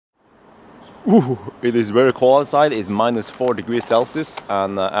Ooh, it is very cold outside. It's -4 degrees Celsius,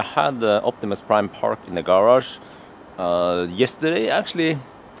 and I had the Optimus Prime parked in the garage yesterday. Actually,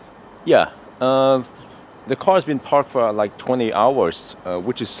 yeah, the car has been parked for like 20 hours,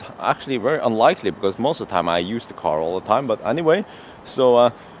 which is actually very unlikely because most of the time I use the car all the time. But anyway,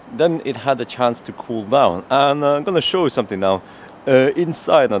 so then it had a chance to cool down, and I'm gonna show you something now.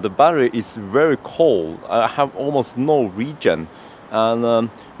 Inside now, the battery is very cold. I have almost no regen. And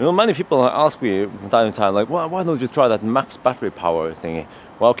you know, many people ask me from time to time, like, well, why don't you try that max battery power thingy?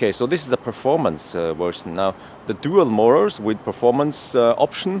 Well, okay, so this is a performance version. Now, the dual motors with performance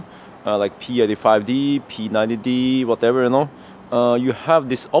option, like P85D, P90D, whatever, you know, you have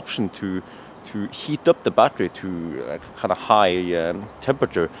this option to heat up the battery to kind of high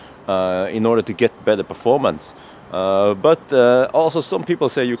temperature in order to get better performance. But also some people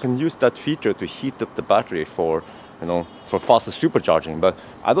say you can use that feature to heat up the battery for, you know, for faster supercharging. But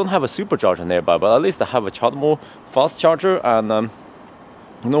I don't have a supercharger nearby, but at least I have a CHAdeMO fast charger. And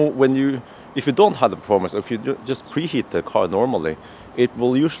you know, if you don't have the performance, or if you just preheat the car normally, it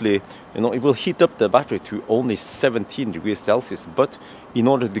will usually, you know, it will heat up the battery to only 17 degrees Celsius. But in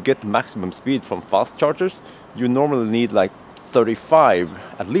order to get maximum speed from fast chargers, you normally need like 35,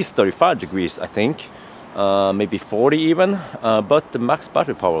 at least 35 degrees, I think, maybe 40 even. But the max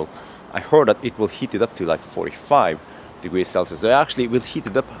battery power, I heard that it will heat it up to like 45 degrees Celsius. So actually it will heat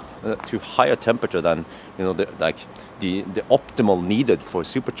it up to higher temperature than, you know, the optimal needed for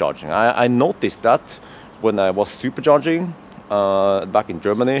supercharging. I noticed that when I was supercharging back in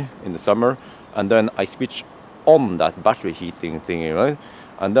Germany in the summer, and then I switched on that battery heating thingy, right?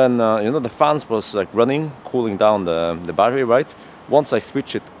 And then you know, the fans was like running, cooling down the battery, right? Once I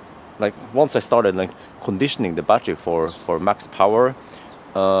switched it, like once I started like conditioning the battery for max power,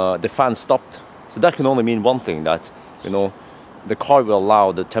 the fan stopped. So that can only mean one thing, that, you know, the car will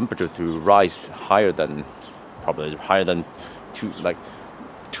allow the temperature to rise higher than, probably higher than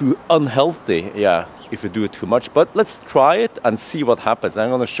too unhealthy, yeah, if you do it too much. But let's try it and see what happens. I'm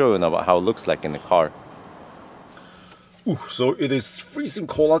gonna show you now how it looks like in the car. Ooh, so it is freezing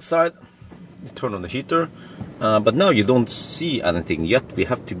cold outside. You turn on the heater, but now you don't see anything yet. We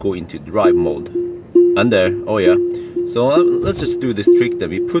have to go into drive mode. And there, oh yeah. So let's just do this trick that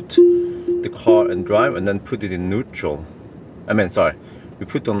we put the car in drive and then put it in neutral. I mean, sorry,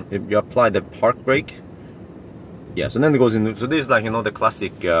 you apply the park brake. Yeah, so then it goes in. So this is like, you know, the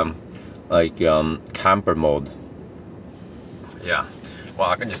classic camper mode. Yeah,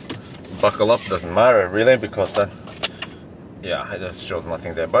 well, I can just buckle up, doesn't matter really, because that, yeah, it just shows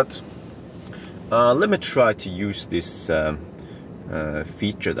nothing there. But let me try to use this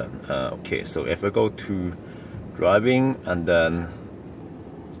feature then. Okay, so if I go to driving, and then,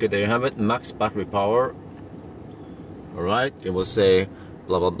 okay, there you have it, max battery power. All right, it will say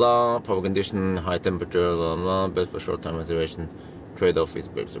blah blah blah, power condition, high temperature, blah blah, best for short time reservation, trade-off is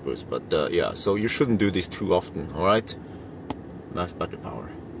brakes or boost. But yeah, so you shouldn't do this too often. All right, max battery power.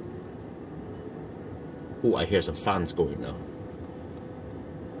 Oh, I hear some fans going now.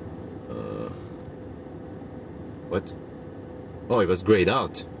 What? Oh, it was grayed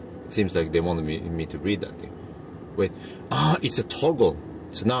out. It seems like they wanted me to read that thing. Wait, it's a toggle.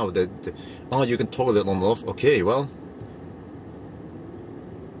 So now oh, you can toggle it on and off. Okay, well,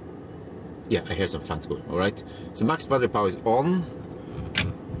 yeah, I hear some fans going. All right, so max battery power is on.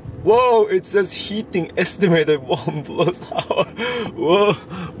 Whoa, it says heating estimated 1+ hour. Whoa,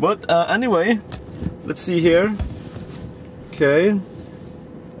 but anyway, let's see here. Okay,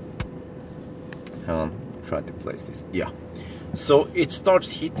 hang on, try to place this. Yeah, so it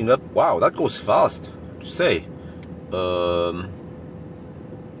starts heating up. Wow, that goes fast to say. Well,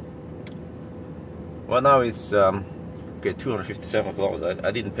 now it's okay, 257 kilometers.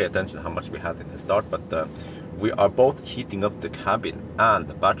 I didn't pay attention how much we had in the start, but we are both heating up the cabin and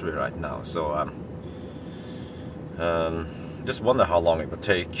the battery right now. So just wonder how long it would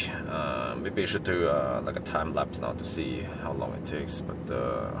take. Maybe I should do like a time lapse now to see how long it takes. But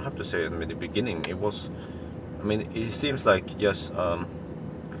I have to say, in the beginning, it was. I mean, it seems like, yes,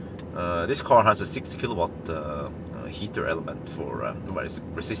 this car has a 6 kilowatt heater element for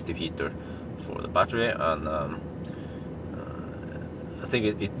resistive heater for the battery, and I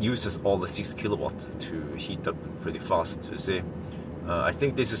think it uses all the 6 kilowatt to heat up pretty fast. You see, I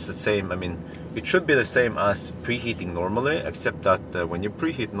think this is the same. I mean, it should be the same as preheating normally, except that when you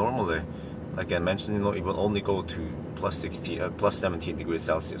preheat normally, like I mentioned, you know, it will only go to plus 17 degrees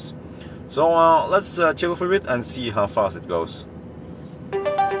Celsius. So let's chill for a bit and see how fast it goes.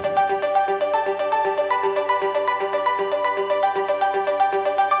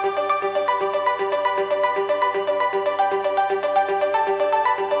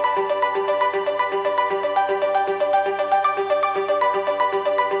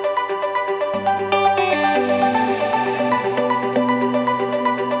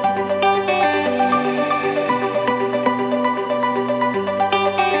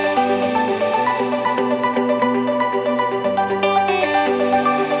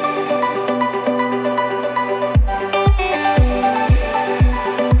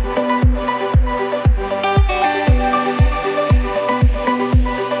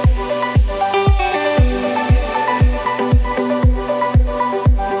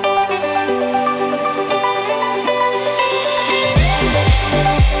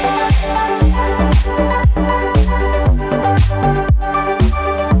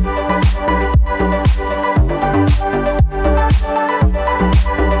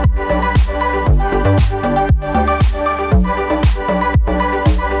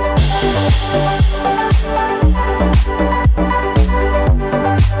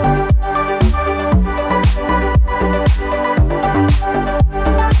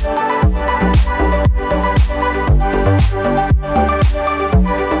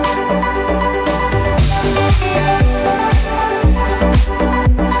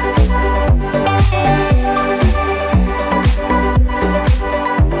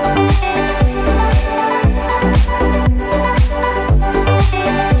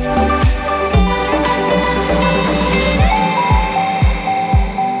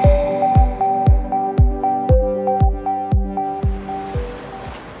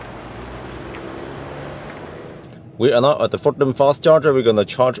 We are now at the Fortum fast charger. We're gonna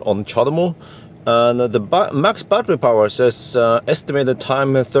charge on CHAdeMO, and the max battery power says estimated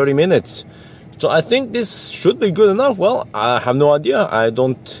time 30 minutes. So I think this should be good enough. Well, I have no idea. I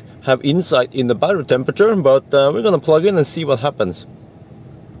don't have insight in the battery temperature, but we're gonna plug in and see what happens.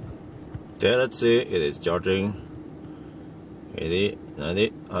 Okay, let's see. It is charging. 80,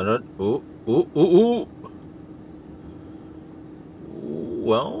 90, 100. Ooh, ooh, ooh, ooh.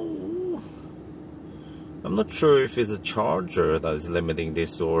 Well, I'm not sure if it's a charger that is limiting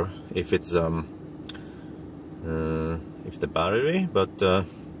this or if it's the battery, but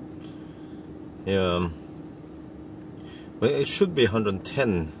yeah, well, it should be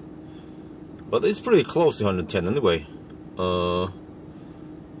 110, but it's pretty close to 110 anyway.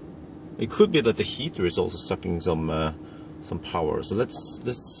 It could be that the heater is also sucking some power. So let's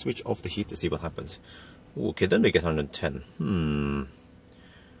switch off the heat to see what happens. Okay, then we get 110.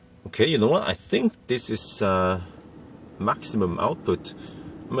 Okay, you know what? I think this is maximum output.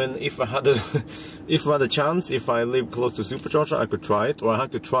 I mean, if I had a chance, if I live close to supercharger, I could try it, or I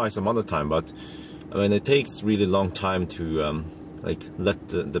have to try some other time. But I mean, it takes really long time to like let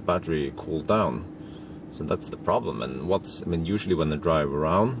the battery cool down. So that's the problem. And I mean, usually when I drive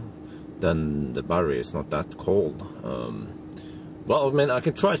around, then the battery is not that cold. Well, I mean, I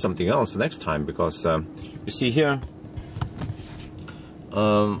can try something else next time, because you see here.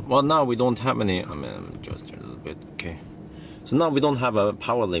 Well, now we don't have any. I mean, just a little bit. Okay. So now we don't have a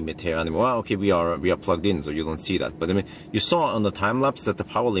power limit here anymore. Well, okay, we are plugged in, so you don't see that. But I mean, you saw on the time lapse that the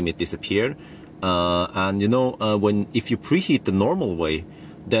power limit disappeared. And you know, if you preheat the normal way,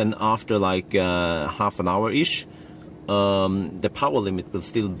 then after like half an hour ish, the power limit will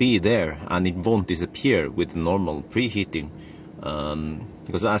still be there, and it won't disappear with the normal preheating.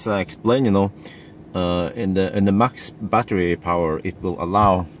 Because as I explained, you know, in the max battery power, it will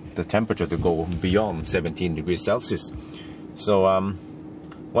allow the temperature to go beyond 17 degrees Celsius. So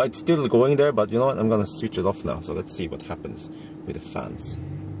well, it's still going there, but you know what, I'm gonna switch it off now. So let's see what happens with the fans.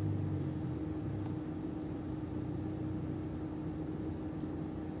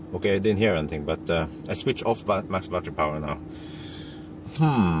 Okay, I didn't hear anything, but I switch off max battery power now.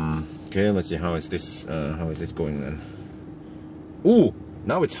 Okay, let's see how is this going then. Ooh,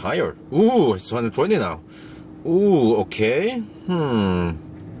 now it's higher. Ooh, it's 120 now. Ooh, okay.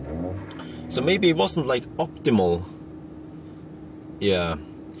 So maybe it wasn't like optimal. Yeah.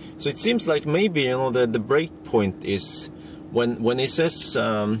 So it seems like maybe, you know, the break point is when it says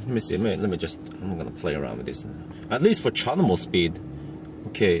let me see. Let me just. I'm gonna play around with this. At least for CHAdeMO speed.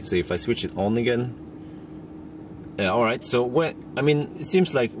 Okay, so if I switch it on again. Yeah. All right. So I mean, it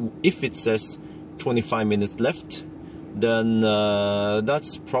seems like if it says 25 minutes left, then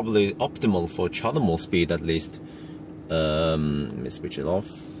that's probably optimal for CHAdeMO speed at least. Let me switch it off.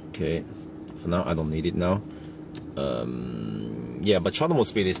 Okay, for now I don't need it now. Yeah, but CHAdeMO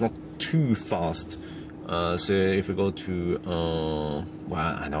speed is not too fast. So if we go to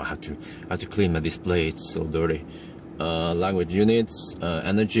well, I know I have to clean my display. It's so dirty. Language units,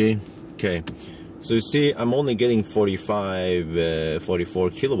 energy. Okay, so you see I'm only getting 44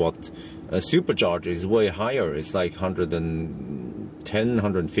 kilowatt. Supercharger is way higher. It's like 110,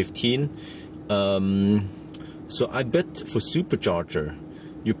 115. So I bet for supercharger,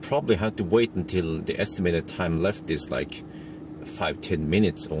 you probably have to wait until the estimated time left is like 5-10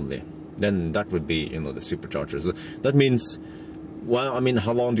 minutes only. Then that would be, you know, the supercharger. So that means, well, I mean,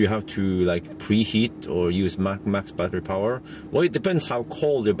 how long do you have to like preheat or use max battery power? Well, it depends how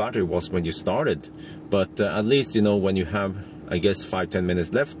cold your battery was when you started. But at least, you know, when you have, I guess, 5-10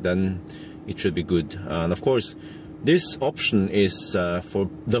 minutes left, then it should be good. And of course, this option is for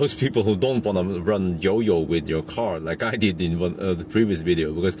those people who don't want to run yo-yo with your car, like I did in the previous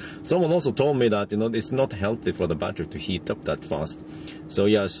video, because someone also told me that, you know, it's not healthy for the battery to heat up that fast. So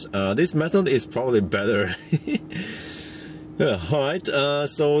yes, this method is probably better. Yeah, all right.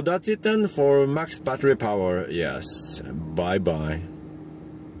 So that's it then for max battery power. Yes. Bye bye.